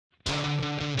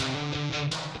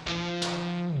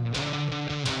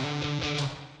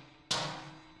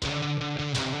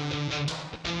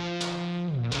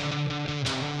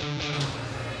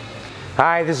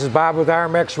Hi, this is Bob with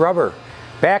RMX Rubber.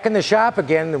 Back in the shop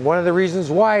again, and one of the reasons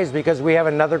why is because we have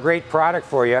another great product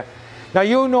for you. Now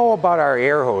you know about our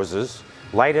air hoses,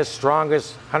 lightest,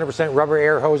 strongest, 100% rubber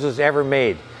air hoses ever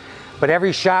made. But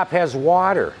every shop has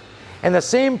water. And the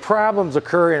same problems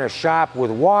occur in a shop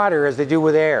with water as they do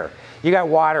with air. You got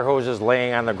water hoses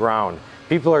laying on the ground.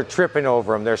 People are tripping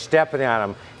over them, they're stepping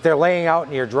on them. If they're laying out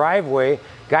in your driveway,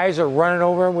 guys are running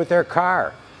over them with their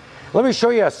car. Let me show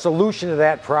you a solution to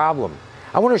that problem.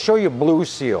 I want to show you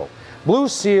BluSeal.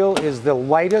 BluSeal is the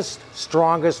lightest,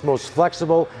 strongest, most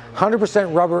flexible,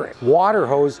 100% rubber water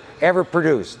hose ever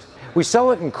produced. We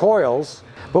sell it in coils,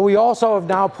 but we also have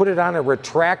now put it on a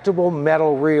retractable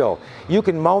metal reel. You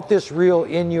can mount this reel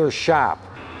in your shop.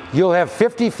 You'll have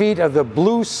 50 feet of the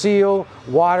BluSeal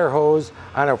water hose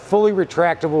on a fully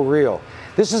retractable reel.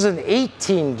 This is an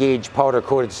 18 gauge powder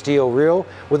coated steel reel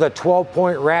with a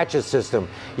 12-point ratchet system.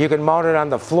 You can mount it on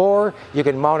the floor, you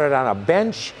can mount it on a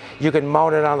bench, you can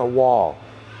mount it on the wall.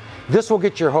 This will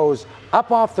get your hose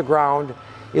up off the ground,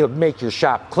 it'll make your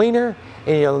shop cleaner,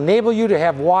 and it'll enable you to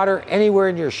have water anywhere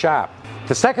in your shop.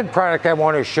 The second product I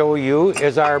want to show you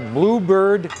is our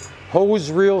BluBird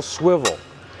hose reel swivel.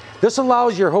 This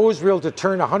allows your hose reel to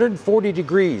turn 140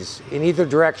 degrees in either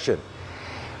direction.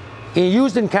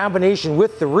 Used in combination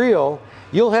with the reel,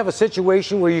 you'll have a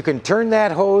situation where you can turn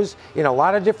that hose in a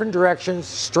lot of different directions,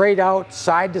 straight out,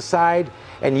 side to side,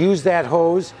 and use that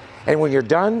hose. And when you're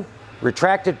done,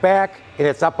 retract it back and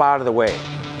it's up out of the way.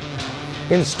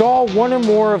 Install one or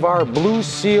more of our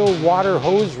BluSeal water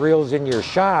hose reels in your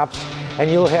shops and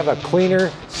you'll have a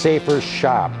cleaner, safer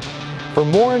shop. For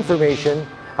more information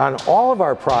on all of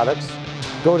our products,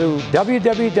 go to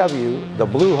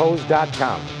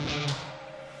www.thebluhose.com.